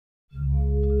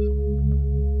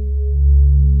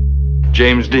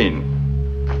James Dean.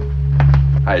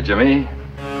 Hi, Jimmy.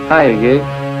 Hi, Gig.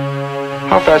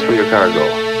 How fast will your car go?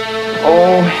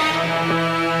 Oh,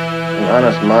 an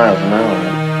honest miles an hour.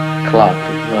 Clock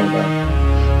is run about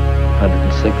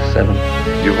 106, 7.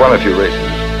 You've won a few races,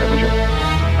 haven't you?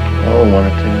 Oh, one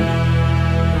or two.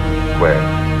 Where?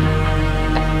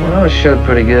 Well, I was showed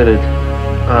pretty good at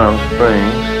Palm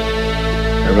Springs.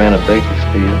 I ran a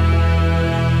Bakersfield.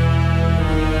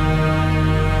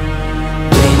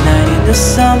 Late night in the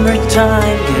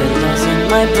summertime, get lost in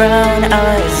my brown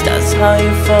eyes. That's how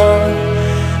you fall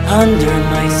under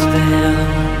my spell.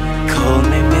 Call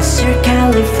me Mr.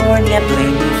 California,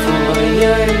 blame me for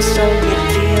your insomnia.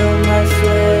 Feel my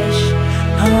flesh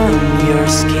on your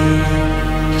skin.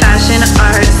 Fashion,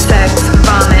 art, sex,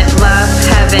 vomit, love,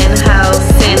 heaven, hell,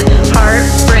 sin, heart,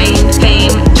 brain,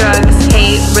 fame, drugs,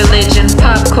 hate, religion,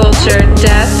 pop culture,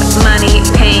 death, money,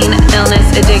 pain, illness,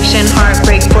 addiction,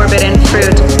 heartbreak, forbidden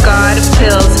fruit, God,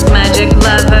 pills, magic,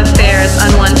 love affairs,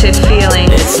 unwanted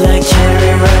feelings. It's like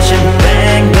cherry rush and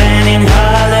bang bang in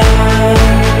Hollywood.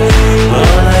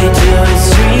 All I do is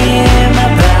dream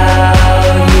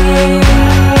about you.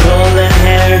 Golden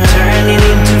hair turning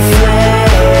into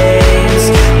flames.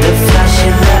 The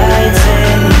flashing lights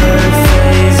in your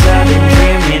face. I've been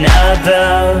dreaming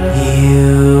about you,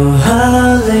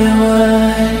 Hollywood.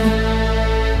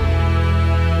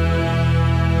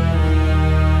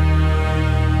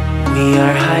 We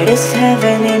are high as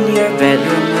heaven in your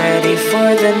bedroom, ready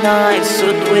for the night.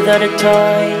 Suit without a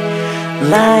tie,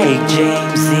 like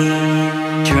James Dean.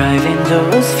 Driving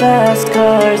those fast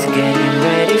cars, getting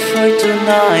ready for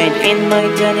tonight. In my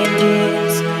denim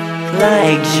jeans,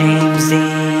 like James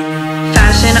Dean.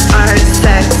 Fashion, art,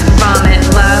 sex, vomit,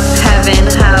 love, heaven,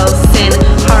 hell, sin,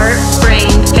 heart,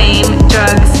 brain, fame,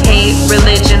 drugs, hate,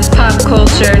 religion, pop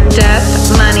culture, death,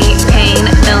 money, pain,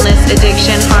 illness,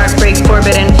 addiction, heartbreak,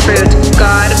 forbidden fruit,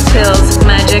 God, pills,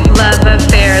 magic, love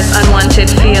affairs, unwanted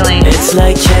feelings. It's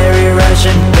like cherry rush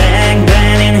and bang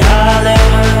bang in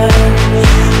Hollywood.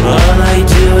 All I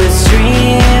do is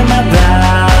dream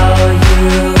about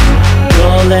you.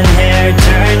 Golden hair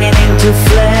turning into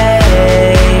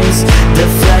flames. The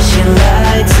flashing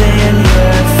lights in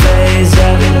your face.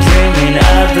 I've been dreaming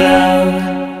about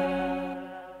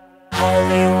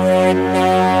Hollywood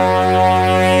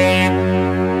night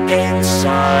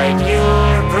inside your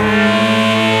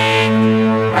brain.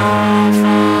 I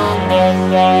found a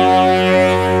light.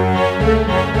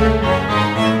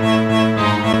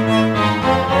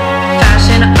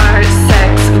 Fashion, art,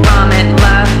 sex, vomit,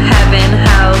 love, heaven,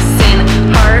 hell, sin,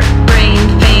 heart, brain,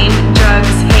 fame,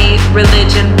 drugs, hate,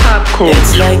 religion, pop culture.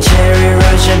 It's like cherry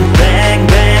rush and bang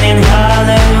bang in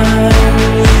Hollywood.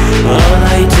 All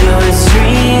I do is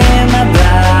dream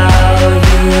about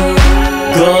you.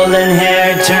 Golden hair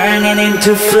turning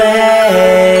into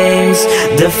flames.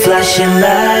 The flashing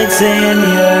lights in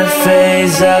your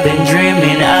face. I've been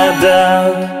dreaming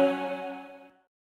about